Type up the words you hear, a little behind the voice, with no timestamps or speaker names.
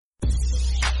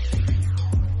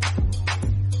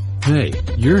Hey,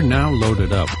 you're now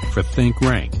loaded up for Think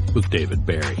Rank with David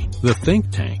Barry, the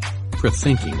think tank for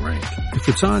thinking rank. If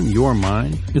it's on your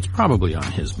mind, it's probably on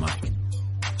his mic.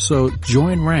 So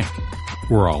join Rank.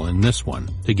 We're all in this one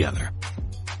together.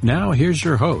 Now here's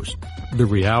your host, the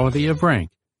reality of rank,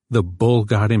 the bull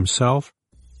god himself,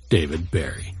 David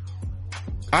Barry.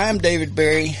 I am David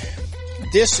Barry.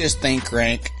 This is Think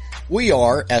Rank. We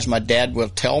are, as my dad will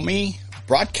tell me,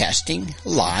 broadcasting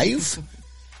live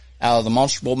out of the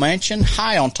Monster Bull Mansion,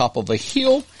 high on top of a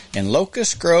hill in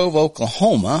Locust Grove,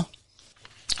 Oklahoma.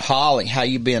 Holly, how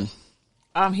you been?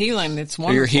 I'm healing. It's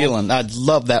wonderful. You're healing. I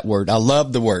love that word. I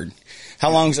love the word.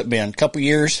 How long has it been? A couple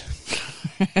years?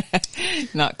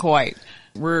 Not quite.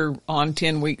 We're on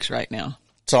 10 weeks right now.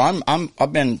 So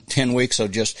I've been 10 weeks. So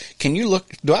can you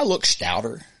look, do I look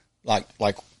stouter? Like,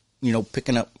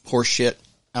 picking up horse shit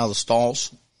out of the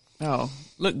stalls? Oh,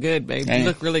 look good, babe. Hey. You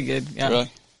look really good. Yeah.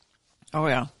 Really? Oh,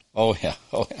 yeah. Oh, yeah.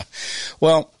 Oh, yeah.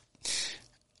 Well,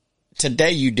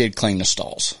 today you did clean the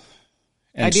stalls.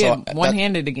 And I did.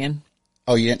 One-handed again.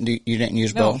 Oh, you didn't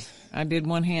use No, both? I did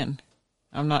one hand.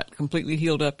 I'm not completely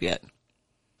healed up yet.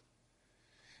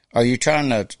 Are you trying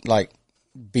to,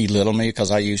 belittle me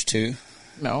because I used to?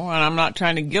 No, and I'm not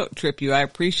trying to guilt trip you. I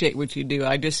appreciate what you do.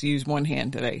 I just use one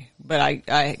hand today. But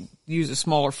I use a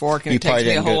smaller fork, and it takes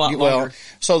me a whole lot longer. Well,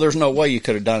 so there's no way you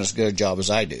could have done as good a job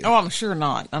as I do. Oh, I'm sure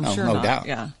not. No doubt.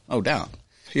 Yeah. No doubt.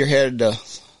 You're headed to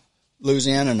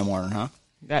Louisiana in the morning, huh?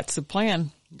 That's the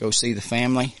plan. Go see the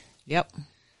family? Yep.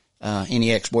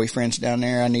 Any ex-boyfriends down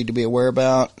there I need to be aware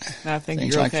about? I think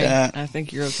Things you're like okay. that. I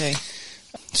think you're okay.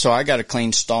 So I got to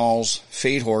clean stalls,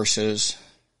 feed horses,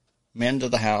 mend to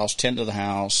the house, tend to the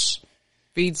house.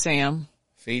 Feed Sam.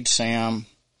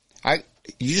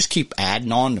 You just keep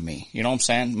adding on to me. You know what I'm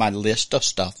saying? My list of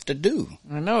stuff to do.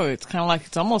 I know. It's kind of like,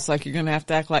 it's almost like you're going to have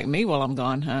to act like me while I'm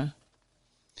gone, huh?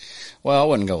 Well, I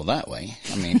wouldn't go that way.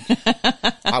 I mean,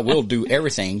 I will do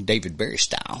everything David Barry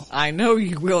style. I know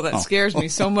you will. That scares me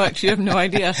so much. You have no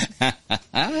idea.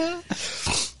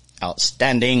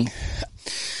 Outstanding.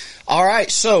 All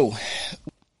right. So,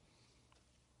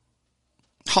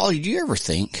 Holly, do you ever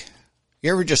think?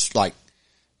 You ever just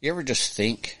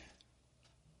think?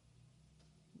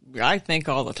 I think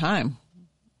all the time.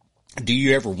 Do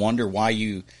you ever wonder why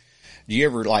do you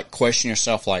ever question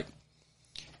yourself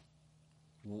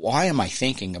why am I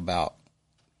thinking about,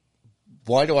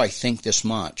 why do I think this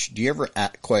much? Do you ever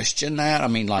question that? I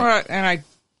mean, Right, and I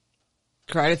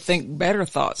try to think better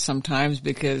thoughts sometimes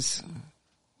because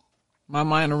my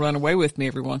mind will run away with me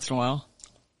every once in a while.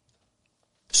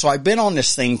 So I've been on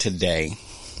this thing today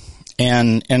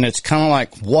and it's kind of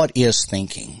like, what is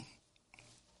thinking?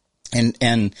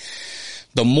 And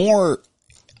the more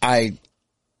I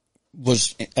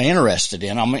was interested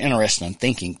in, I'm interested in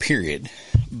thinking, period.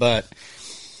 But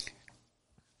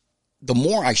the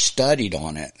more I studied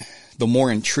on it, the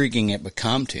more intriguing it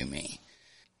became to me.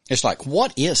 It's like,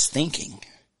 what is thinking?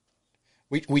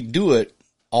 We do it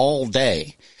all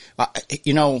day. I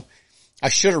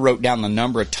should have wrote down the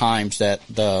number of times that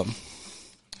the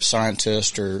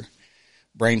scientist or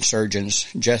brain surgeons,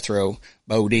 Jethro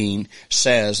Bodine,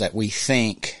 says that we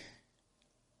think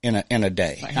in a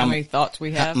day. Like how many thoughts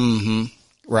we have?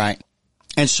 Right.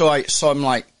 And so I'm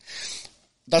like,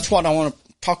 that's what I want to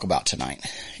talk about tonight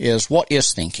is what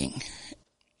is thinking?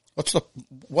 What's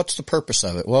the purpose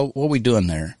of it? What are we doing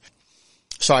there?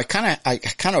 So I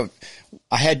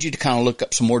had you to kind of look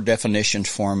up some more definitions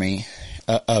for me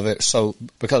of it. So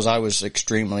because I was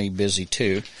extremely busy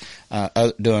too,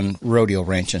 doing rodeo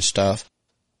ranch and stuff.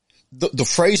 The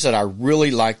phrase that I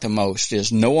really like the most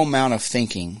is no amount of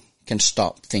thinking can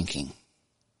stop thinking.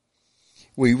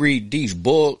 We read these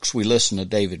books, we listen to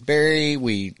David Barry,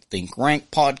 we Think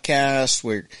Rank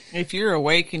podcasts. If you're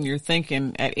awake and you're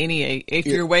thinking at any age, if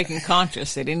you're awake and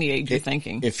conscious at any age, you're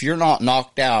thinking. If you're not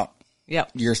knocked out,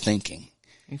 yep, you're thinking.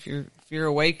 If you're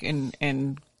awake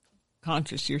and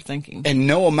conscious, you're thinking. And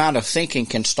no amount of thinking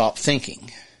can stop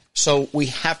thinking. So we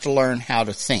have to learn how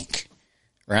to think,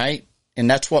 right? And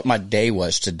that's what my day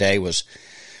was today and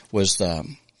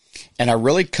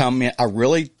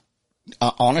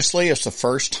honestly, it's the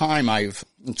first time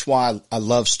that's why I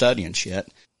love studying shit.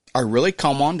 I really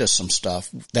come on to some stuff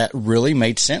that really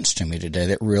made sense to me today,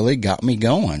 that really got me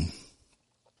going.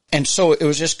 And so it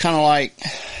was just kind of like,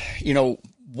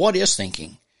 what is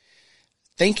thinking?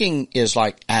 Thinking is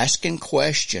like asking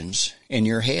questions in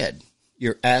your head.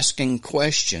 You're asking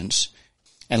questions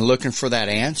and looking for that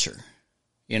answer.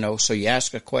 So you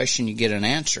ask a question, you get an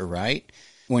answer, right?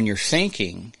 When you're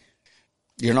thinking,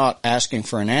 you're not asking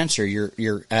for an answer.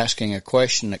 You're asking a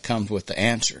question that comes with the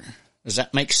answer. Does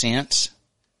that make sense?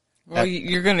 Well,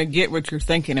 you're going to get what you're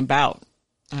thinking about.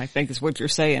 I think it's what you're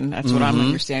saying. That's what I'm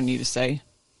understanding you to say.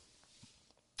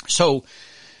 So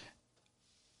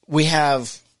we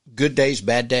have good days,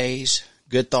 bad days,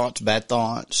 good thoughts, bad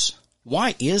thoughts.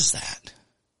 Why is that?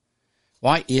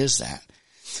 Why is that?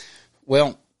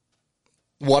 Well,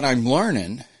 what I'm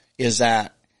learning is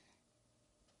that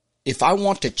if I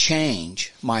want to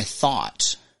change my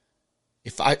thoughts,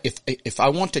 if I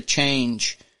want to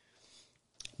change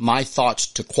my thoughts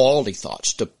to quality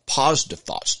thoughts, to positive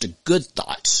thoughts, to good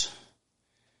thoughts,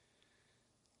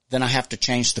 then I have to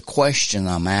change the question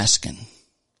I'm asking.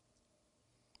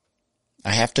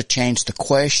 I have to change the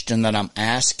question that I'm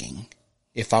asking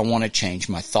if I want to change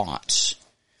my thoughts.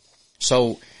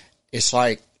 So it's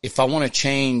like if I want to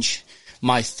change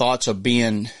my thoughts of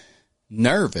being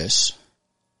nervous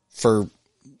I'm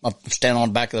standing on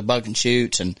the back of the buck and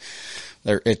shoots and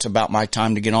it's about my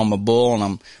time to get on my bull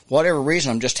and whatever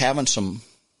reason, I'm just having some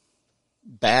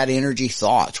bad energy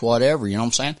thoughts, whatever, you know what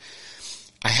I'm saying?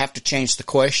 I have to change the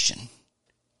question,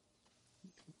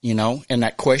 and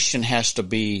that question has to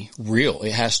be real.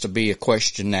 It has to be a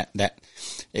question that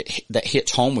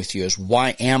hits home with you is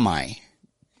why am I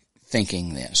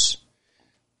thinking this?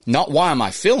 Not why am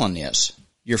I feeling this?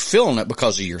 You're feeling it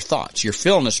because of your thoughts. You're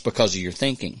feeling this because of your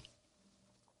thinking.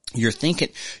 You're thinking,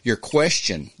 your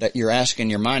question that you're asking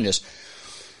your mind is,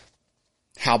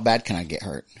 how bad can I get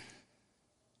hurt?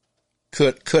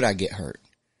 Could I get hurt?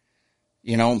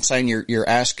 You know what I'm saying? You're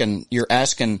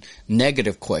asking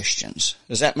negative questions.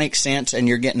 Does that make sense? And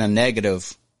you're getting a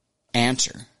negative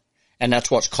answer. And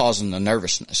that's what's causing the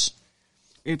nervousness.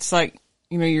 It's like,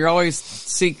 you're always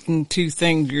seeking two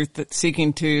things. You're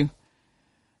seeking to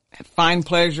find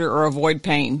pleasure or avoid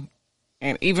pain.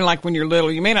 And even like when you're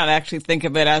little, you may not actually think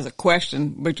of it as a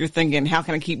question, but you're thinking, how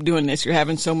can I keep doing this? You're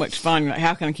having so much fun. You're like,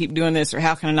 how can I keep doing this? Or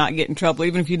how can I not get in trouble?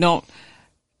 Even if you don't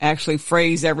actually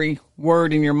phrase every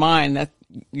word in your mind, that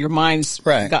your mind's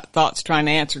got thoughts trying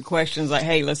to answer questions like,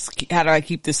 hey, how do I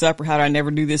keep this up? Or how do I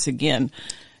never do this again?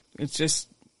 It's just,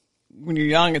 when you're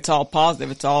young, it's all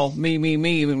positive. It's all me, me,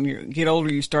 me. When you get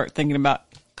older, you start thinking about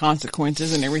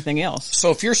consequences and everything else. So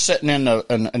if you're sitting in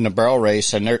the barrel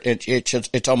race and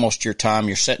it's almost your time,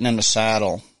 you're sitting in the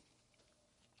saddle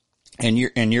and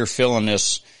you're feeling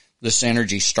this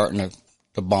energy starting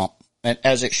to bump, and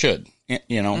as it should,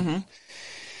 Mm-hmm.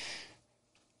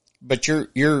 But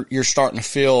you're starting to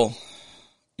feel,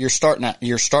 you're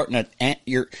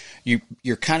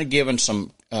kind of giving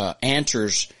some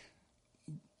answers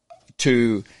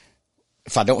to,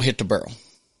 if I don't hit the barrel,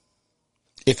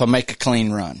 if I make a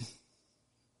clean run,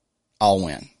 I'll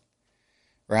win.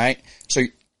 Right? So,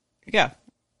 yeah,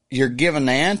 you're giving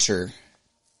the answer,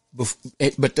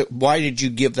 but why did you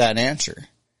give that answer?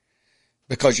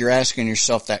 Because you're asking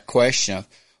yourself that question of,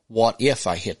 what if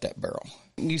I hit that barrel?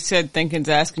 You said thinking's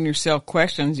asking yourself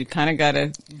questions. You kind of got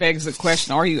to begs the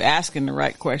question, are you asking the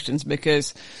right questions?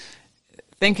 Because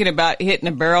thinking about hitting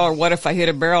a barrel or what if I hit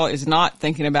a barrel is not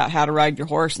thinking about how to ride your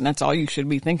horse, and that's all you should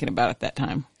be thinking about at that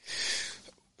time.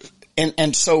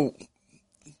 And so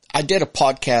I did a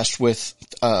podcast with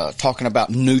talking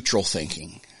about neutral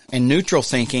thinking. And neutral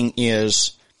thinking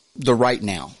is the right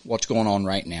now, what's going on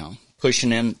right now.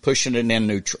 Pushing it in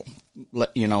neutral.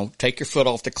 Take your foot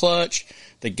off the clutch,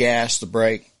 the gas, the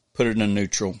brake, put it in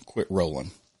neutral, quit rolling.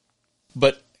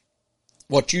 But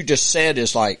what you just said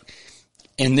is like,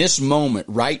 in this moment,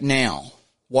 right now,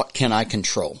 what can I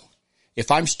control? If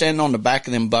I'm standing on the back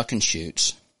of them buck and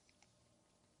shoots,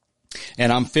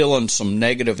 and I'm feeling some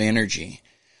negative energy,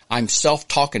 I'm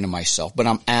self-talking to myself, but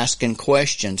I'm asking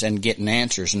questions and getting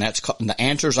answers, and the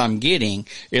answers I'm getting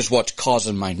is what's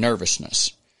causing my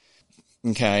nervousness.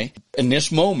 Okay? In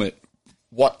this moment,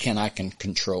 what can I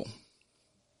control?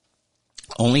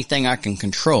 Only thing I can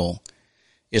control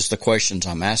is the questions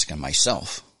I'm asking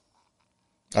myself.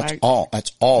 That's all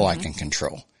mm-hmm. I can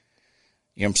control.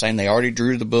 You know what I'm saying? They already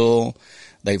drew the bull.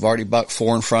 They've already bucked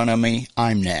 4 in front of me.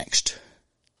 I'm next.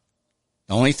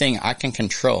 The only thing I can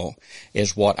control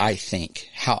is what I think,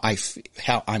 how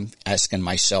I'm asking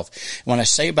myself. When I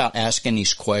say about asking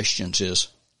these questions is,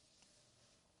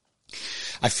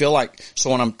 I feel like,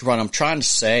 so when I'm trying to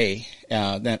say,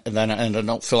 and I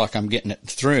don't feel like I'm getting it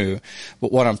through,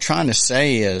 but what I'm trying to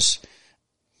say is,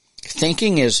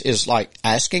 thinking is like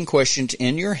asking questions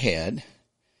in your head,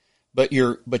 but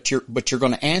you're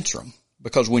going to answer them.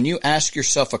 Because when you ask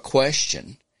yourself a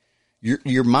question,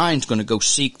 your mind's going to go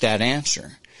seek that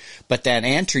answer. But that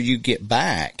answer you get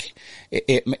back,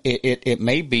 it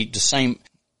may be the same.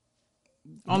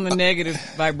 On the negative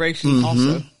vibration mm-hmm.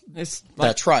 also. It's like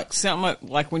that's right. Something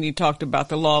like when you talked about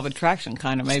the law of attraction,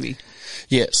 kind of maybe.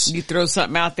 Yes. You throw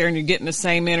something out there and you're getting the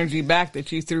same energy back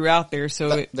that you threw out there.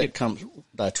 So that comes.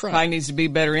 That's right. Probably needs to be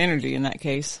better energy in that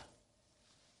case.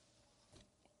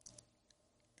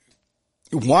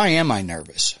 Why am I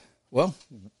nervous? Well,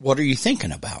 what are you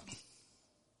thinking about?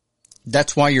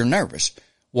 That's why you're nervous.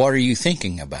 What are you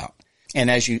thinking about?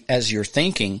 And as you're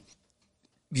thinking,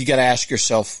 you got to ask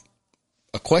yourself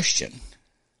a question.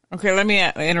 Okay, let me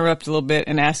interrupt a little bit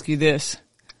and ask you this,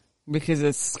 because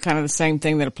it's kind of the same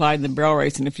thing that applied to the barrel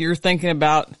racing. If you're thinking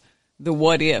about the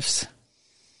what ifs,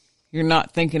 you're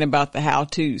not thinking about the how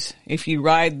to's. If you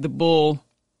ride the bull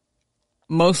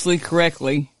mostly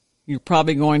correctly, you're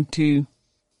probably going to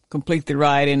complete the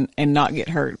ride and not get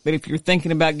hurt. But if you're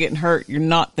thinking about getting hurt, you're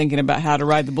not thinking about how to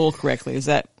ride the bull correctly. Is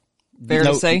that fair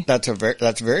to say?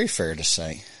 That's very fair to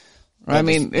say. I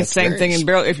mean, it's the same thing in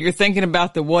barrel. If you're thinking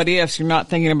about the what ifs, you're not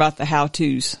thinking about the how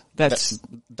to's.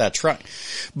 That's right.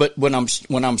 But when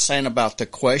I'm saying about the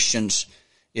questions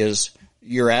is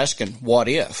you're asking what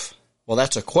if? Well,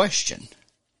 that's a question,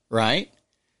 right?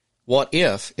 What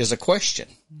if is a question.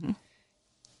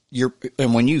 Mm-hmm.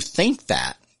 And when you think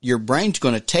that, your brain's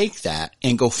going to take that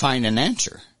and go find an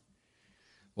answer.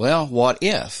 Well, what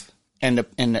if? And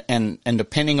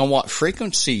depending on what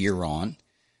frequency you're on,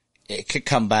 it could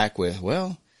come back with,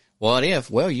 well, what if?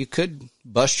 Well, you could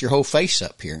bust your whole face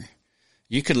up here.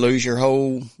 You could lose your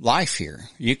whole life here.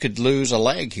 You could lose a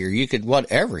leg here. You could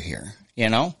whatever here, you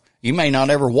know. You may not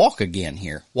ever walk again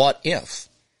here. What if?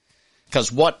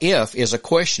 Because what if is a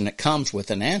question that comes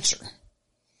with an answer.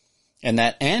 And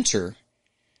that answer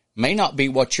may not be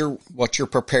what you're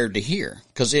prepared to hear.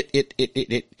 Because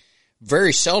it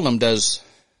very seldom does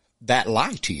that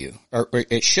lie to you. Or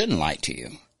it shouldn't lie to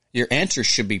you. Your answer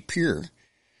should be pure.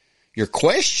 Your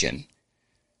question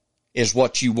is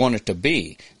what you want it to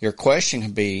be. Your question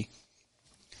can be,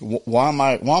 why am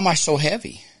I so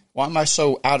heavy? Why am I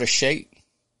so out of shape?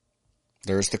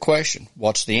 There's the question.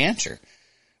 What's the answer?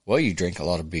 Well, you drink a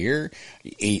lot of beer,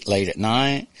 you eat late at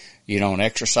night, you don't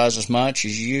exercise as much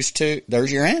as you used to.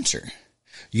 There's your answer.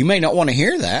 You may not want to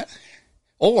hear that,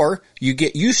 or you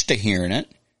get used to hearing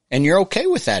it, and you're okay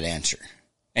with that answer,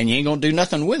 and you ain't going to do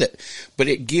nothing with it. But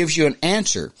it gives you an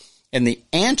answer, and the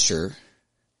answer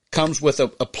comes with a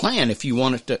plan if you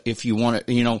want it,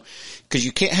 you know, because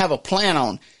you can't have a plan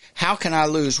on how can I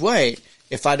lose weight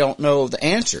if I don't know the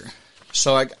answer.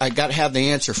 So I got to have the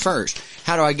answer first.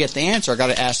 How do I get the answer? I got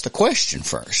to ask the question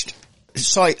first.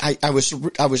 So I was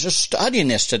just studying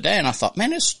this today, and I thought,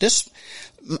 man,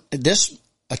 this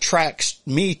attracts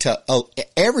me to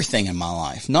everything in my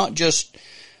life, not just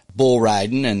bull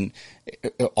riding and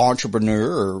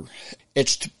entrepreneur.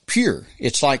 It's pure.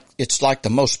 It's like the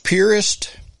most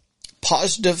purest,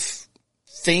 positive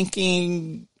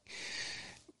thinking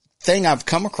thing I've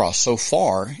come across so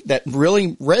far that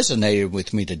really resonated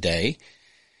with me today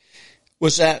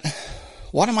was that,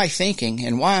 what am I thinking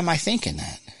and why am I thinking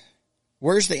that?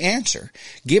 Where's the answer?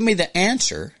 Give me the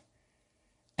answer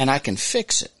and I can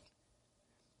fix it.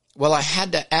 Well, I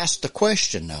had to ask the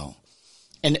question though.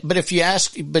 But if you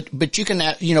ask, but you can,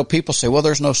 you know, people say, well,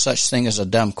 there's no such thing as a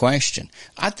dumb question.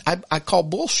 I call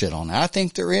bullshit on that. I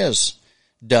think there is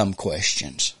dumb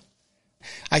questions.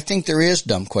 I think there is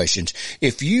dumb questions.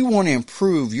 If you want to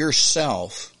improve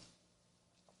yourself,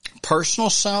 personal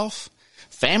self,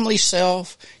 family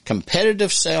self,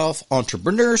 competitive self,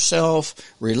 entrepreneur self,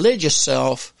 religious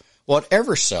self,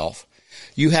 whatever self,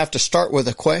 you have to start with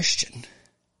a question.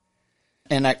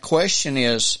 And that question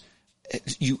is,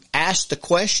 you ask the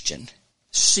question,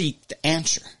 seek the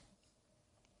answer.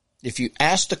 If you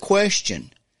ask the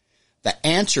question, the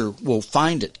answer will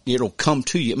find it. It'll come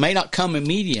to you. It may not come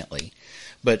immediately.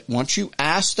 But once you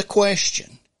ask the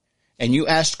question, and you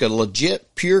ask a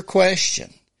legit, pure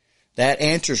question, that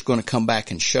answer is going to come back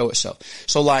and show itself.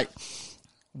 So like,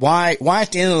 why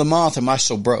at the end of the month am I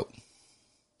so broke?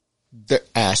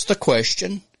 Ask the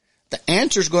question. The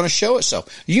answer is going to show itself.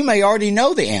 You may already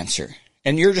know the answer,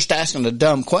 and you're just asking a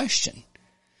dumb question.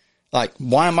 Like,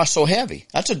 why am I so heavy?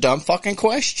 That's a dumb fucking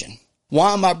question.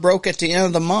 Why am I broke at the end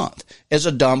of the month? Is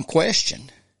a dumb question.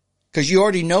 Because you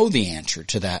already know the answer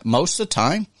to that most of the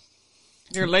time.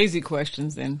 They're lazy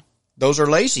questions then. Those are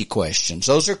lazy questions.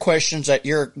 Those are questions that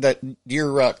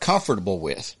you're comfortable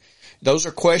with. Those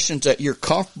are questions that you're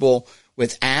comfortable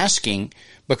with asking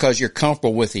because you're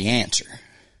comfortable with the answer.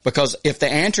 Because if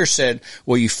the answer said,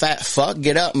 well, you fat fuck,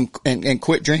 get up and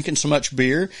quit drinking so much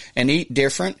beer and eat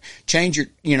different, change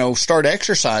your, start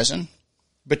exercising,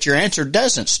 but your answer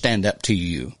doesn't stand up to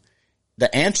you.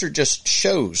 The answer just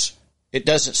shows. It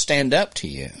doesn't stand up to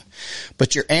you.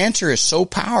 But your answer is so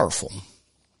powerful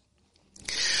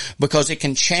because it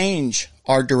can change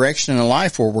our direction in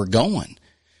life where we're going.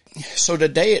 So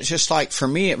today it's just like, for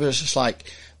me, it was just like,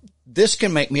 this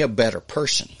can make me a better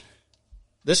person.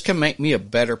 This can make me a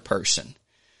better person.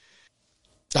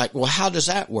 Like, well, how does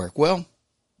that work? Well,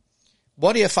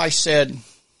 what if I said,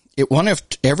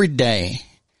 every day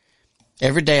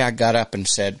I got up and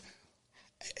said,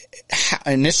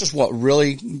 and this is what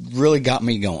really, really got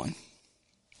me going.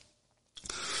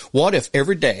 What if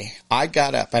every day I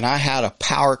got up and I had a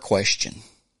power question?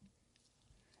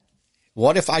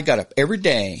 What if I got up every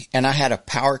day and I had a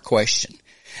power question,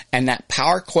 and that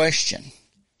power question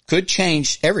could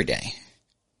change every day,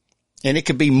 and it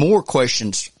could be more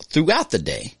questions throughout the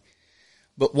day.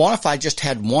 But what if I just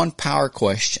had one power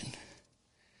question,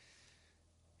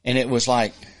 and it was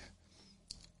like,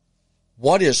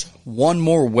 what is one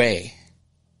more way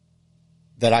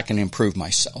that I can improve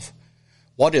myself?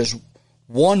 What is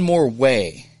one more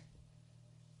way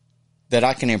that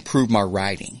I can improve my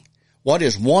writing? What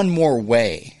is one more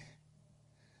way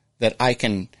that I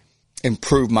can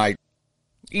improve my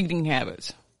eating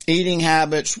habits,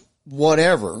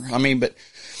 whatever? I mean, but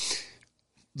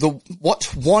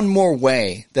what's one more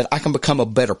way that I can become a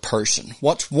better person?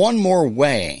 What's one more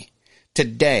way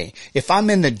today? If I'm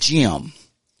in the gym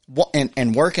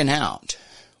and working out,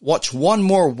 what's one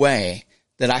more way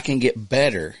that I can get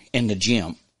better in the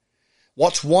gym?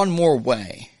 What's one more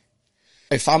way?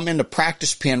 If I'm in the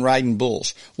practice pen riding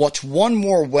bulls, what's one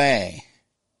more way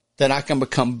that I can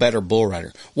become a better bull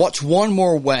rider? What's one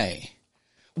more way?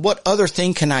 What other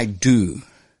thing can I do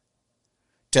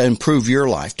to improve your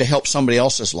life, to help somebody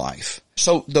else's life?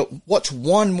 So what's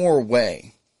one more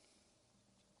way?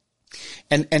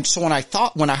 And so when I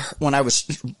thought, when I was,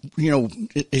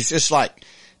 it's just like,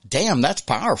 damn, that's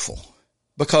powerful,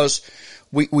 because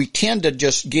we tend to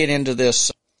just get into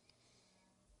this.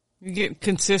 You get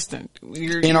consistent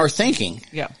in our thinking.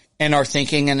 Yeah. In our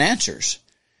thinking and answers.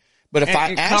 But if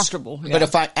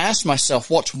if I ask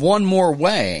myself, what's one more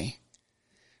way,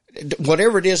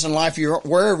 whatever it is in life,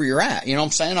 wherever you're at, you know what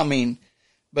I'm saying? I mean,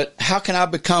 but how can I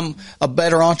become a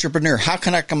better entrepreneur? How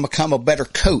can I become a better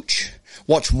coach?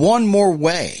 What's one more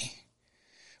way?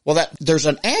 Well, there's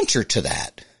an answer to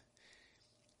that.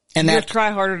 And you try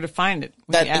harder to find it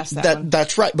when you ask that one.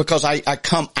 That's right, because I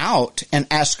come out and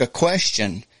ask a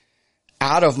question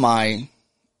out of my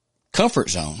comfort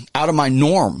zone, out of my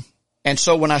norm. And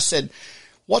so when I said,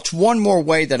 what's one more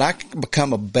way that I can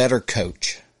become a better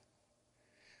coach?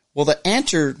 Well, the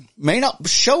answer may not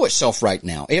show itself right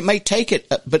now. It may take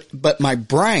it, but my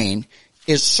brain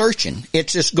is searching.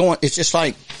 It's just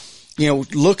like,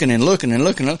 looking and looking and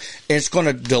looking. It's going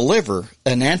to deliver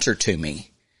an answer to me.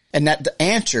 And that the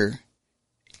answer,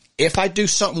 if I do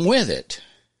something with it,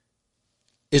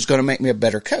 is going to make me a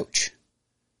better coach.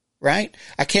 Right?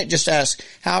 I can't just ask,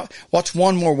 what's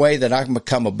one more way that I can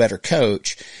become a better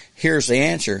coach? Here's the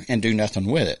answer, and do nothing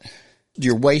with it.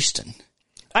 You're wasting.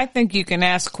 I think you can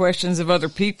ask questions of other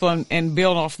people and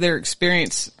build off their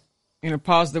experience in a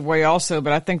positive way also,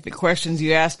 but I think the questions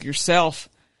you ask yourself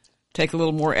take a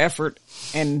little more effort.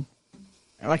 And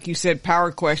like you said,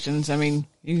 power questions. I mean,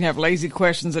 you can have lazy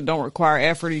questions that don't require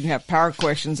effort. You can have power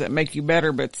questions that make you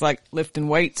better, but it's like lifting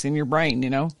weights in your brain,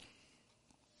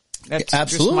 That's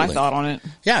absolutely just my thought on it.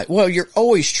 Yeah. Well, you're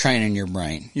always training your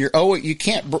brain. You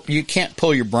can't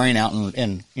pull your brain out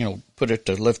and put it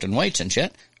to lifting weights and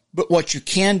shit. But what you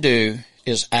can do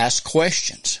is ask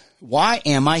questions. Why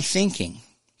am I thinking?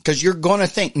 Because you're going to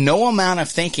think. No amount of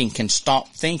thinking can stop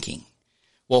thinking.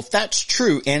 Well, if that's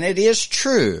true, and it is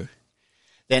true,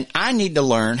 then I need to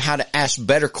learn how to ask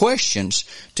better questions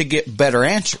to get better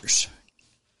answers.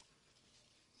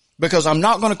 Because I'm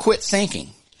not going to quit thinking.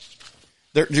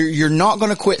 You're not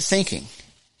going to quit thinking.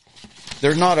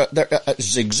 There's not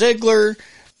Zig Ziglar,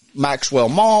 Maxwell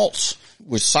Maltz,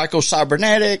 with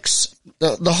Psycho-Cybernetics,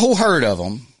 the whole herd of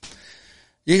them.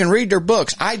 You can read their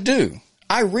books. I do.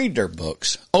 I read their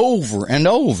books over and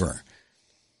over.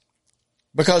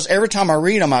 Because every time I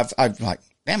read them, I've like,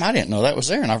 damn, I didn't know that was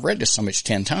there. And I've read this so much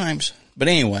 10 times. But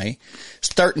anyway,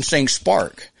 certain things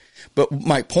spark. But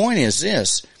my point is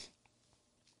this.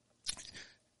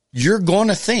 You're going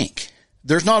to think.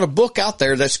 There's not a book out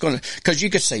there that's going to, because you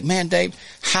could say, man, Dave,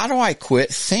 how do I quit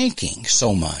thinking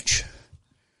so much?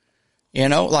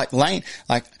 Like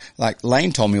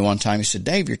Lane told me one time, he said,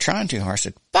 Dave, you're trying too hard. I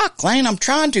said, fuck, Lane, I'm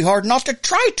trying too hard not to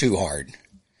try too hard.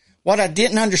 What I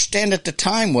didn't understand at the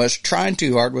time was trying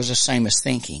too hard was the same as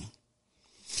thinking.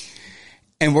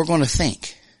 And we're going to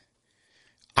think.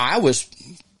 I was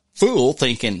fool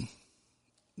thinking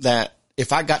that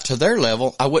if I got to their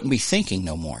level, I wouldn't be thinking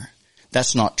no more.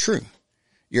 That's not true.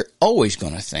 You're always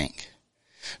going to think.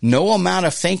 No amount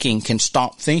of thinking can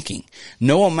stop thinking.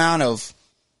 No amount of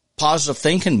positive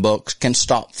thinking books can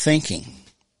stop thinking.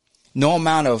 No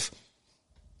amount of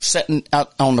sitting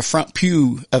out on the front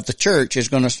pew of the church is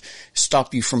going to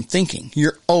stop you from thinking.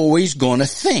 You're always going to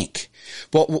think.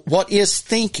 But what is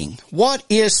thinking? What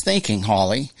is thinking,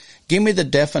 Holly? Give me the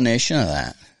definition of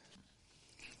that.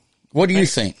 What do you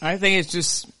think? I think it's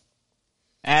just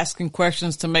asking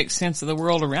questions to make sense of the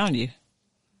world around you.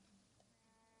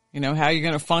 You know, how you're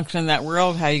going to function in that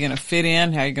world, how you're going to fit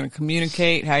in, how you're going to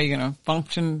communicate, how you're going to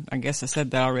function. I guess I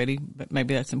said that already, but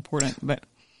maybe that's important. But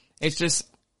it's just,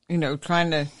 you know,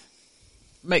 trying to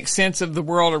make sense of the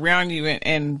world around you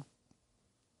and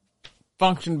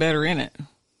function better in it.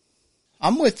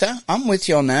 I'm with that. I'm with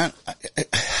you on that.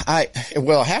 I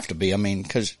have to be. I mean,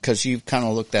 cause you've kind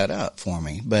of looked that up for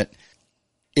me. But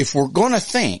if we're going to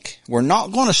think, we're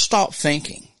not going to stop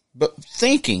thinking, but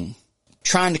thinking,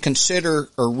 trying to consider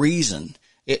or reason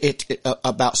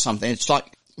about something. It's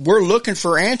like we're looking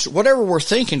for answers. Whatever we're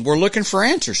thinking, we're looking for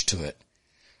answers to it.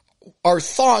 Our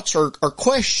thoughts are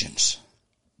questions.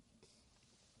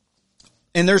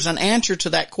 And there's an answer to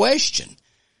that question.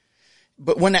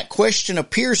 But when that question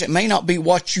appears, it may not be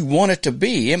what you want it to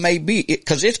be. It may be,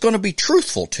 because it's going to be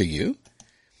truthful to you.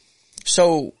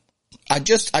 So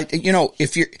it's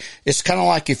kind of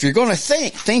like if you're going to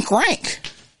think rank,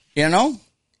 you know?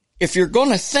 If you're going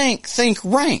to think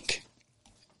rank.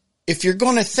 If you're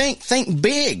going to think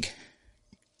big.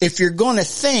 If you're going to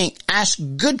think, ask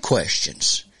good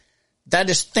questions. That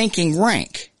is thinking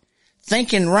rank.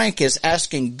 Thinking rank is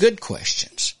asking good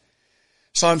questions.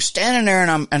 So I'm standing there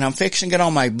and I'm fixing to get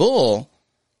on my bull.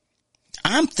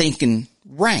 I'm thinking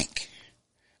rank.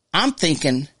 I'm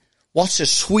thinking, what's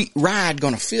this sweet ride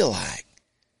going to feel like?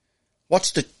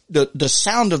 What's the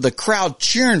sound of the crowd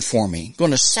cheering for me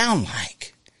going to sound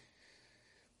like?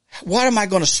 What am I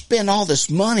going to spend all this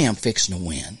money I'm fixing to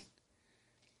win?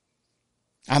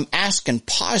 I'm asking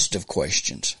positive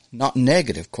questions, not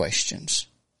negative questions.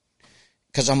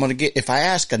 Because if I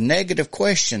ask a negative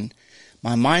question,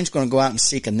 my mind's going to go out and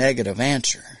seek a negative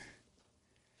answer.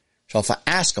 So if I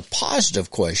ask a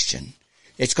positive question,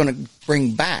 it's going to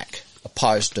bring back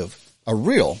a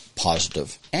real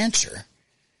positive answer.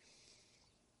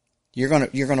 You're going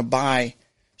to buy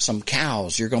some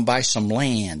cows, you're going to buy some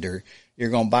land, or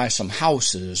you're going to buy some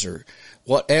houses or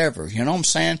whatever. You know what I'm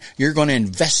saying? You're going to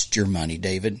invest your money,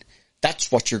 David.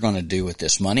 That's what you're going to do with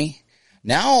this money.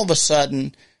 Now all of a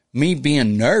sudden, me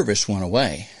being nervous went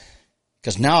away.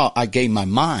 Because now I gave my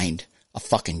mind a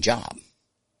fucking job.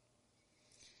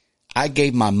 I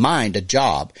gave my mind a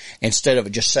job instead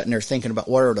of just sitting there thinking about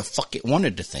whatever the fuck it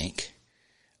wanted to think.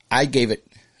 I gave it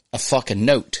a fucking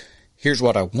note. Here's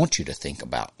what I want you to think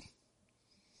about.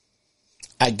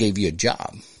 I gave you a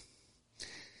job.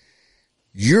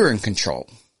 You're in control.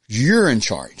 You're in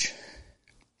charge.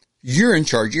 You're in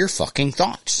charge of your fucking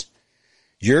thoughts.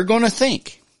 You're going to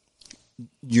think.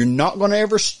 You're not going to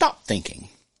ever stop thinking.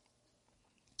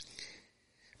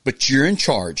 But you're in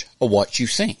charge of what you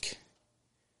think.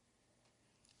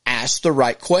 Ask the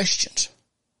right questions.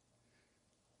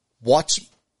 What's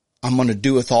I'm going to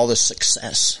do with all this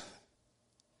success?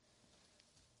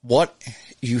 What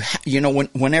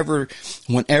whenever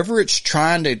it's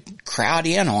trying to crowd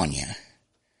in on you,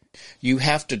 you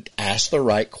have to ask the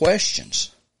right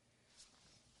questions.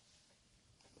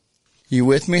 You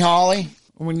with me, Holly?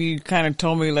 When you kind of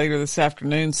told me later this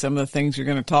afternoon some of the things you're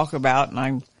going to talk about, and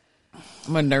I'm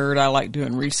a nerd. I like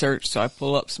doing research, so I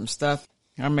pull up some stuff.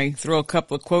 I may throw a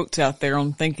couple of quotes out there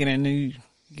on thinking, and you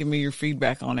give me your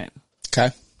feedback on it. Okay.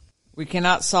 We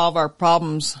cannot solve our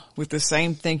problems with the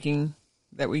same thinking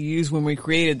that we used when we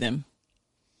created them.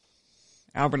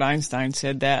 Albert Einstein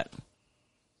said that.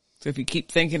 So if you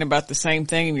keep thinking about the same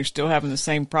thing and you're still having the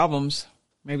same problems,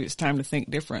 maybe it's time to think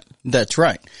different. That's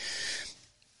right.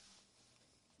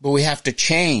 But we have to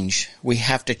change. We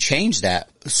have to change that.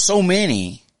 So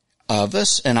many of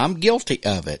us, and I'm guilty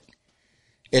of it,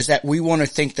 is that we want to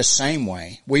think the same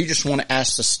way. We just want to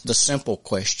ask the simple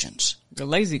questions. The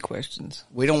lazy questions.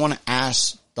 We don't want to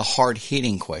ask the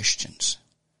hard-hitting questions.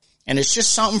 And it's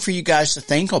just something for you guys to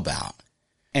think about.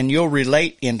 And you'll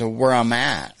relate into where I'm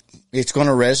at. It's going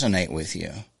to resonate with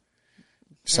you.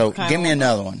 So give me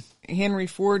another one. Henry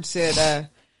Ford said,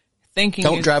 thinking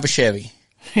Don't drive a Chevy.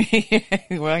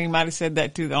 Well, he might have said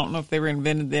that too. I don't know if they were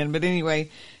invented then. But anyway,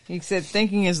 he said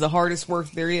thinking is the hardest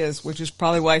work there is, which is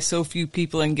probably why so few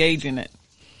people engage in it.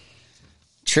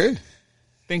 True.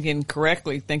 Thinking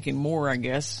correctly, thinking more, I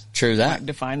guess. True that. Might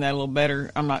define that a little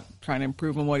better. I'm not trying to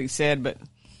improve on what he said, but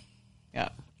yeah.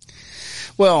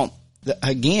 Well,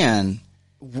 again,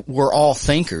 we're all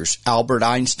thinkers. Albert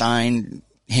Einstein,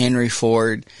 Henry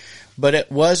Ford, but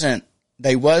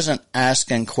they wasn't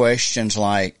asking questions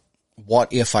like,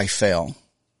 what if I fail?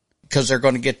 Because they're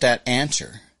going to get that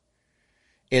answer.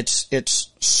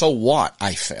 it's so what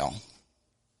I fell.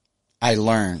 I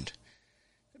learned.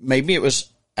 Maybe it was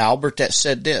Albert that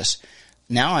said this.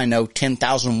 Now I know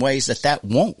 10,000 ways that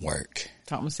won't work.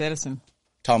 Thomas Edison.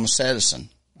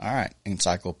 All right.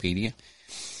 Encyclopedia.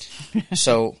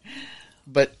 So,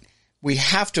 but we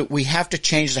have to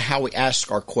change how we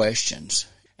ask our questions.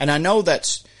 And I know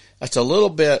that's a little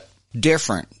bit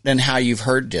different than how you've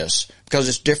heard this, because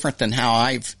it's different than how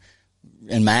I've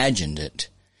imagined it.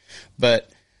 But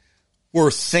we're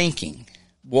thinking.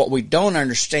 What we don't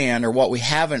understand, or what we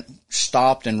haven't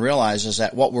stopped and realized, is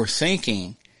that what we're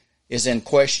thinking is in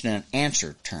question and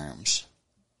answer terms.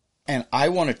 And I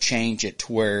want to change it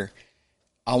to where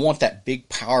I want that big,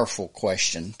 powerful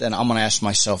question that I'm going to ask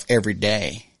myself every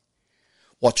day.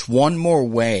 What's one more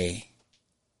way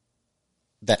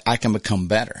that I can become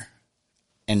better?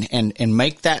 And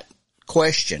make that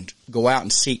question go out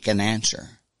and seek an answer.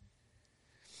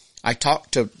 I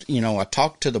talked to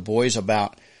the boys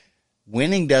about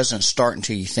winning doesn't start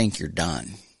until you think you're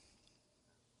done.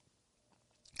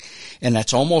 And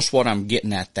that's almost what I'm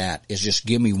getting at, that is just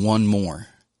give me one more.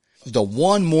 The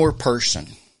one more person,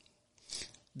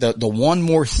 the one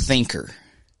more thinker,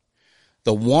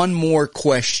 the one more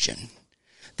question,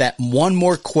 that one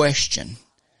more question,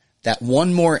 that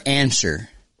one more answer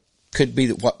could be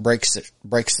what breaks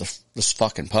this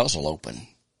fucking puzzle open.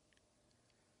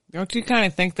 Don't you kind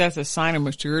of think that's a sign of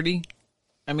maturity?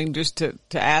 I mean, just to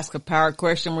ask a power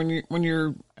question when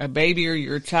you're a baby or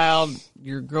you're a child,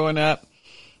 you're growing up,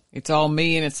 it's all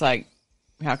me, and it's like,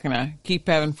 how can I keep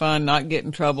having fun, not get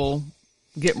in trouble,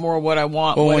 get more of what I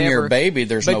want, well, whatever. When you're a baby,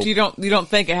 but you don't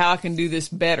think of how I can do this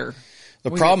better.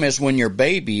 The problem is when you're a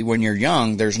baby, when you're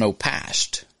young, there's no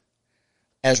past.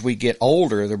 As we get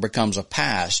older, there becomes a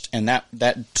past, and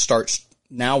that starts,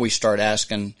 now we start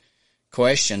asking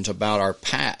questions about our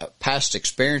past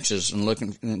experiences and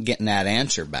looking and getting that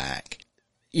answer back.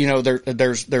 You know,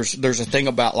 there's a thing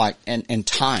about like, and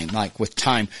time, like with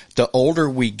time, the older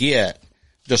we get,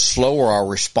 the slower our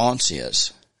response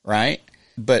is, right?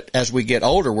 But as we get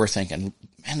older, we're thinking,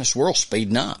 man, this world's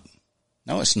speeding up.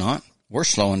 No, it's not. We're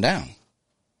slowing down.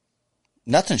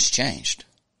 Nothing's changed.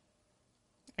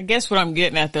 I guess what I'm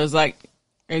getting at though is like,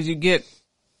 as you get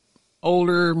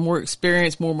older, more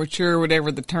experienced, more mature,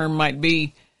 whatever the term might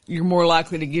be, you're more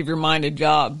likely to give your mind a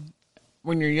job.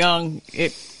 When you're young,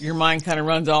 your mind kind of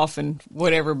runs off and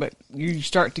whatever, but you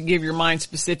start to give your mind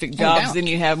specific jobs, then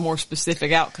you have more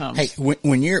specific outcomes. Hey,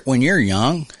 when you're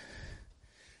young,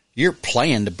 you're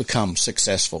playing to become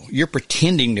successful. You're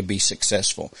pretending to be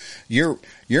successful. You're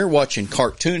watching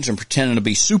cartoons and pretending to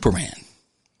be Superman.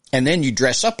 And then you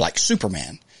dress up like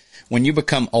Superman. When you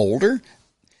become older,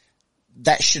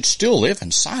 that should still live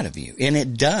inside of you. And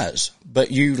it does. But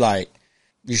you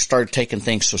start taking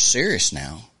things so serious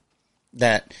now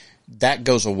that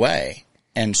goes away.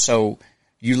 And so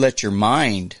you let your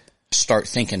mind start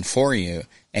thinking for you,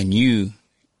 and you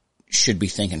should be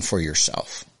thinking for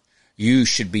yourself. You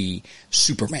should be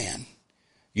Superman.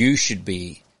 You should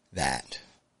be that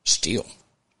still.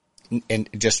 And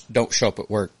just don't show up at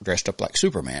work dressed up like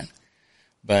Superman.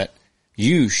 But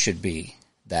you should be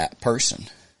that person.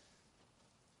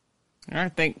 I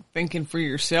think thinking for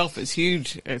yourself is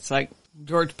huge. It's like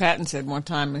George Patton said one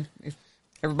time, if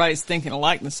everybody's thinking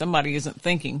alike, then somebody isn't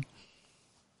thinking.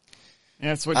 And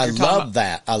that's what you're talking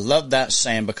about. I love that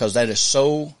saying, because that is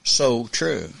so, so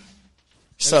true.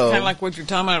 It's kind of like what you're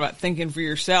talking about thinking for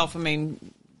yourself. I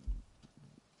mean,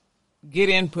 get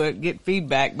input, get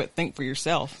feedback, but think for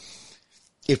yourself.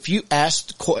 If you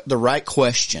ask the right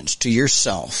questions to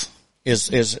yourself,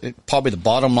 is probably the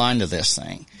bottom line to this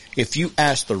thing. If you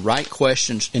ask the right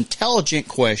questions, intelligent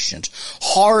questions,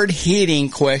 hard-hitting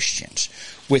questions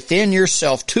within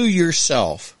yourself, to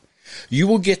yourself, you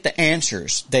will get the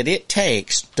answers that it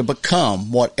takes to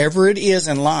become whatever it is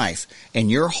in life in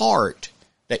your heart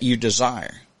that you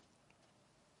desire.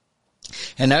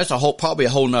 And that's probably a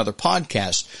whole nother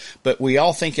podcast, but we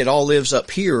all think it all lives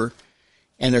up here,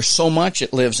 and there's so much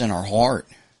that lives in our heart.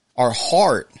 Our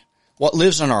heart, what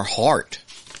lives in our heart?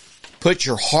 Put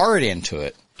your heart into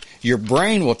it. Your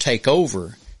brain will take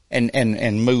over and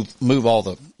move all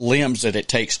the limbs that it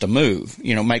takes to move,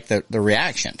 make the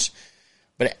reactions.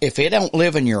 But if it don't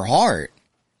live in your heart,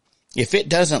 if it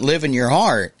doesn't live in your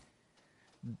heart,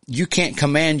 you can't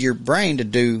command your brain to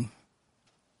do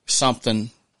something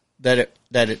that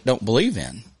it don't believe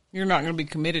in. You're not going to be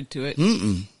committed to it.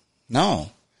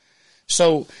 No.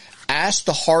 So ask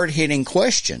the hard-hitting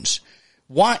questions.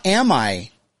 Why am I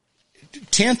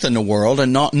 10th in the world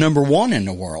and not number 1 in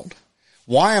the world?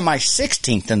 Why am I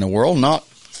 16th in the world, not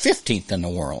 15th in the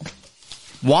world?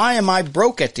 Why am I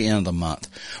broke at the end of the month?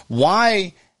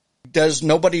 Why does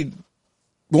nobody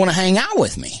want to hang out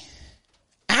with me?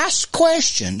 Ask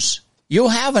questions. You'll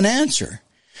have an answer.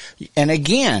 And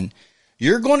again,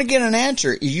 you're going to get an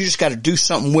answer. You just got to do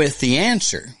something with the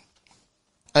answer.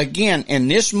 Again, in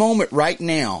this moment right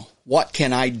now, what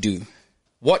can I do?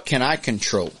 What can I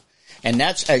control? And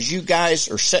that's as you guys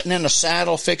are sitting in a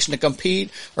saddle fixing to compete,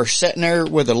 or sitting there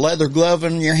with a leather glove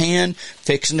in your hand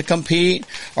fixing to compete,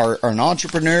 or an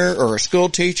entrepreneur or a school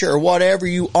teacher or whatever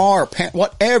you are,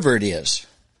 whatever it is.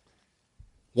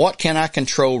 What can I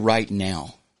control right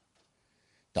now?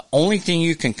 The only thing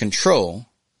you can control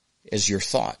is your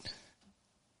thought.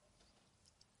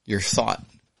 Your thought.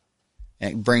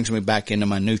 And it brings me back into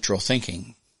my neutral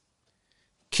thinking.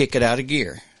 Kick it out of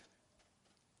gear.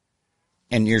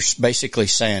 And you're basically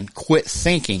saying, quit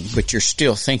thinking, but you're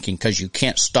still thinking because you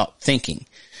can't stop thinking.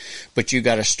 But you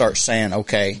got to start saying,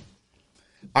 okay,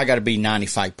 I got to be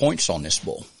 95 points on this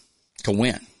bull to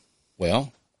win.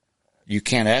 Well, you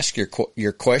can't ask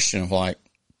your question of like,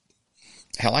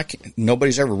 hell,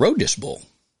 nobody's ever rode this bull.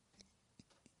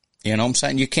 You know what I'm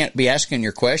saying? You can't be asking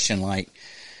your question like,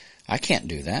 I can't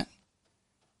do that.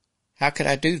 How could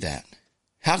I do that?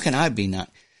 How can I be not?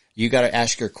 You got to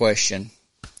ask your question.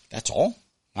 That's all.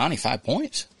 95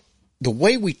 points. The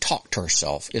way we talk to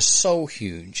ourselves is so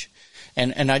huge.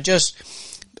 And I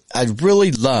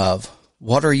really love,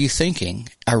 what are you thinking?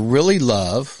 I really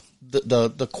love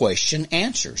the question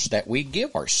answers that we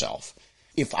give ourselves.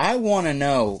 If I want to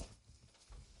know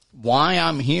why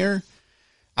I'm here,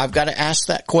 I've got to ask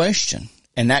that question.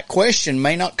 And that question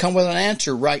may not come with an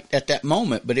answer right at that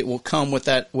moment, but it will come with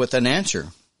an answer.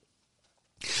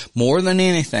 More than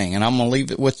anything, and I'm going to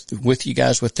leave it with you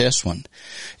guys with this one,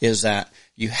 is that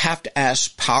you have to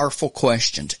ask powerful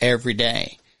questions every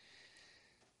day.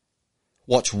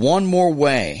 What's one more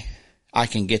way I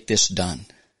can get this done?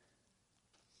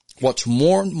 What's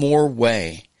one more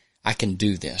way I can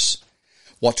do this?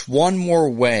 What's one more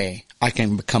way I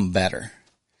can become better?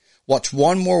 What's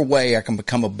one more way I can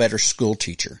become a better school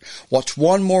teacher? What's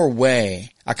one more way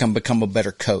I can become a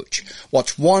better coach?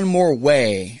 What's one more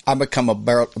way I become a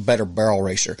better barrel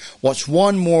racer? What's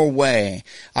one more way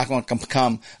I can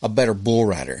become a better bull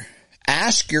rider?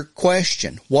 Ask your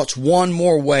question. What's one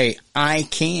more way I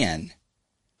can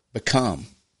become?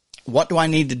 What do I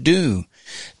need to do?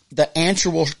 The answer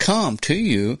will come to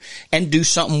you, and do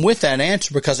something with that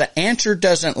answer, because the answer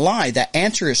doesn't lie. That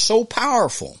answer is so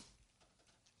powerful.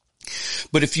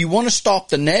 But if you want to stop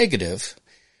the negative,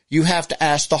 you have to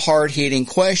ask the hard-hitting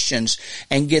questions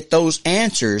and get those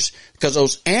answers, because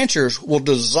those answers will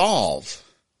dissolve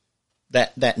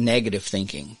that negative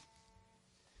thinking.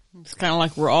 It's kind of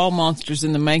like we're all monsters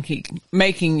in the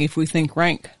making if we think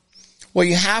rank. Well,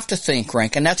 you have to think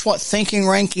rank, and that's what thinking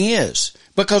rank is,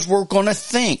 because we're going to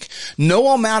think. No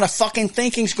amount of fucking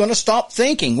thinking is going to stop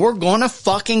thinking. We're going to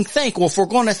fucking think. Well, if we're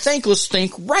going to think, let's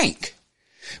think rank.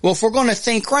 Well, if we're going to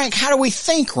think rank, how do we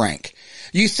think rank?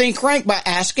 You think rank by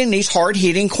asking these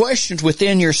hard-hitting questions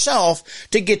within yourself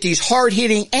to get these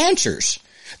hard-hitting answers.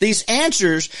 These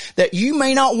answers that you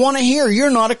may not want to hear,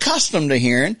 you're not accustomed to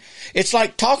hearing. It's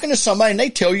like talking to somebody and they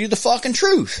tell you the fucking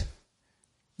truth.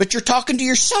 But you're talking to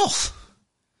yourself.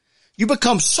 You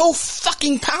become so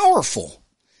fucking powerful.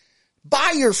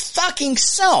 By your fucking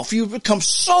self, you become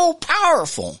so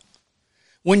powerful.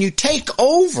 When you take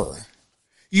over,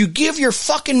 you give your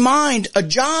fucking mind a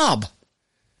job.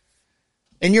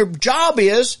 And your job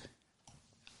is,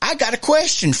 I got a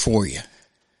question for you.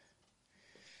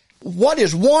 What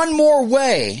is one more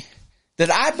way that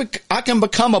I can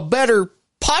become a better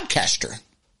podcaster?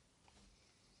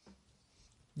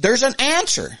 There's an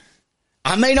answer.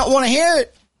 I may not want to hear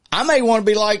it. I may want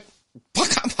to be like,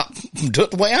 fuck, I'm do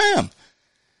it the way I am.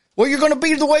 Well, you're going to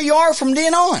be the way you are from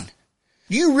then on.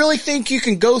 You really think you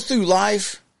can go through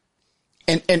life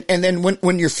and then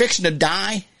when you're fixing to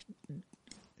die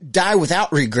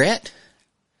without regret?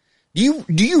 Do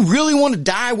you really want to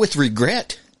die with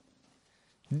regret?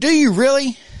 Do you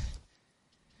really?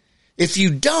 If you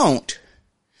don't,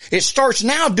 it starts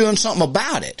now doing something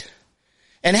about it.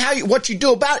 And what you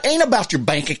do about it ain't about your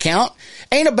bank account,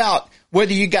 ain't about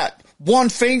whether you got one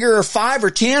finger or 5 or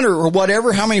 10 or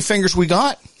whatever, how many fingers we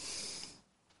got.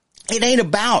 It ain't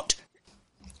about,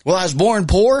 well, I was born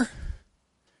poor.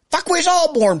 Fuck, we was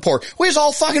all born poor. We was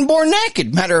all fucking born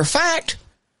naked, matter of fact.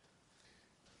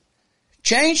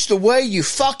 Change the way you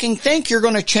fucking think, you're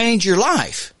going to change your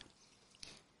life.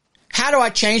 How do I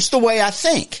change the way I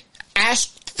think?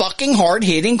 Ask fucking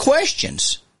hard-hitting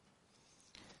questions.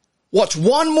 What's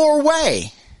one more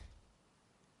way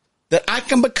that I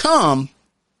can become?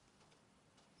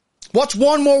 What's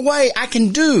one more way I can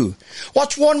do?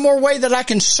 What's one more way that I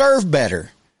can serve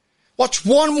better? What's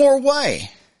one more way?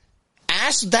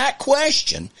 Ask that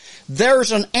question.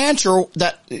 There's an answer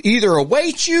that either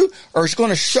awaits you or is going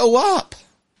to show up.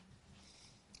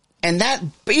 And that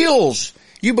builds.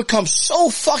 You become so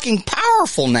fucking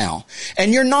powerful now.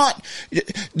 And you're not,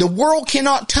 the world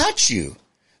cannot touch you.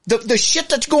 The shit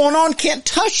that's going on can't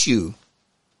touch you.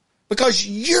 Because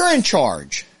you're in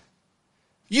charge.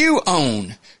 You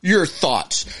own your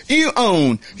thoughts. You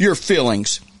own your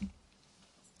feelings.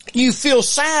 You feel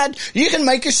sad, you can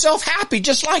make yourself happy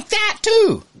just like that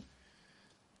too.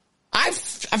 I've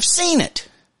seen it.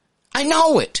 I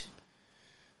know it.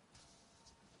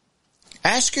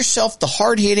 Ask yourself the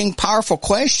hard-hitting, powerful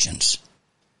questions.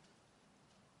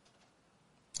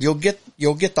 You'll get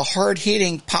the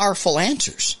hard-hitting, powerful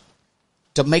answers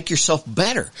to make yourself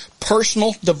better.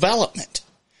 Personal development.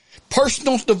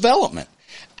 Personal development.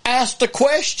 Ask the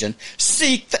question,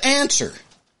 seek the answer.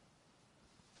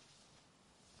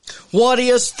 What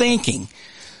is thinking?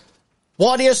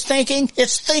 What is thinking?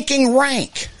 It's thinking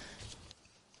rank.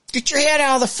 Get your head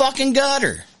out of the fucking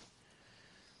gutter.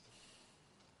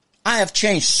 I have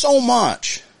changed so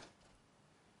much.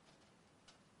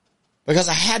 Because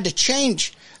I had to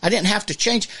change. I didn't have to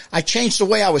change. I changed the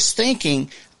way I was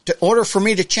thinking. In order for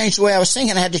me to change the way I was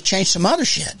thinking, I had to change some other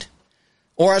shit.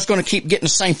 Or I was going to keep getting the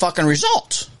same fucking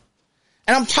results.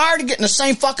 And I'm tired of getting the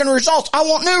same fucking results. I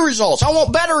want new results. I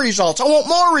want better results. I want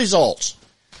more results.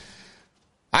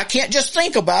 I can't just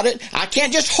think about it. I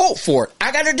can't just hope for it.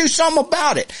 I got to do something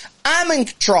about it. I'm in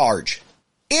charge.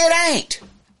 It ain't.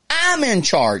 I'm in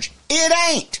charge.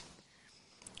 It ain't.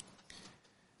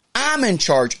 I'm in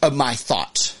charge of my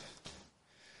thoughts.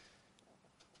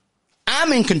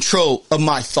 I'm in control of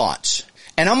my thoughts.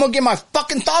 And I'm going to give my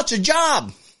fucking thoughts a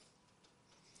job.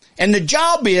 And the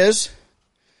job is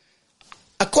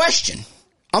a question.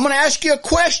 I'm going to ask you a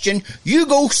question. You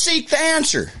go seek the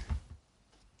answer.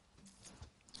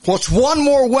 What's one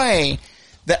more way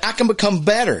that I can become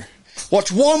better?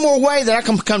 What's one more way that I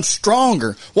can become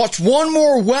stronger? What's one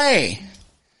more way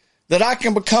that I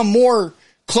can become more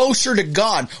closer to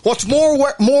God? What's one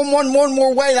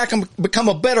more way that I can become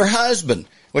a better husband?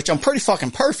 Which I'm pretty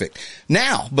fucking perfect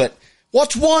now, but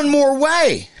what's one more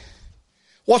way?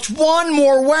 What's one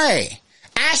more way?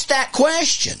 Ask that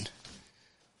question.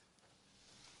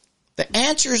 The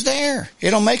answer's there.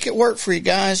 It'll make it work for you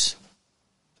guys.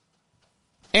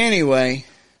 Anyway,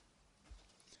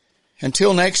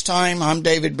 until next time, I'm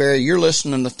David Berry. You're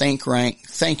listening to Think Rank.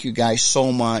 Thank you guys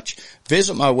so much.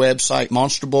 Visit my website,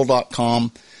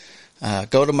 monsterbull.com.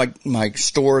 Go to my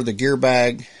store, the Gear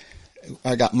Bag.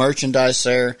 I got merchandise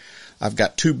there. I've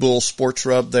got 2 Bull Sports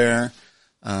Rub there.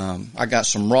 I got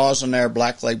some rosin there,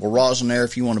 Black Label rosin there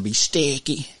if you want to be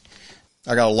sticky.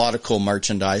 I got a lot of cool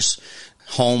merchandise,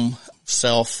 home,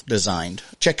 self-designed.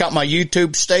 Check out my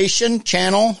YouTube station,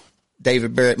 channel,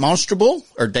 David Berry Monster Bull,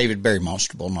 or David Berry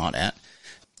Monster Bull, not at.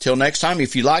 Till next time,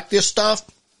 if you like this stuff,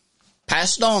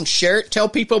 pass it on, share it, tell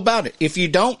people about it. If you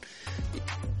don't,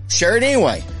 share it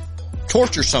anyway.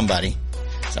 Torture somebody.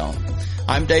 So,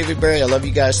 I'm David Berry. I love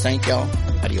you guys. Thank y'all.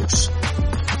 Adios.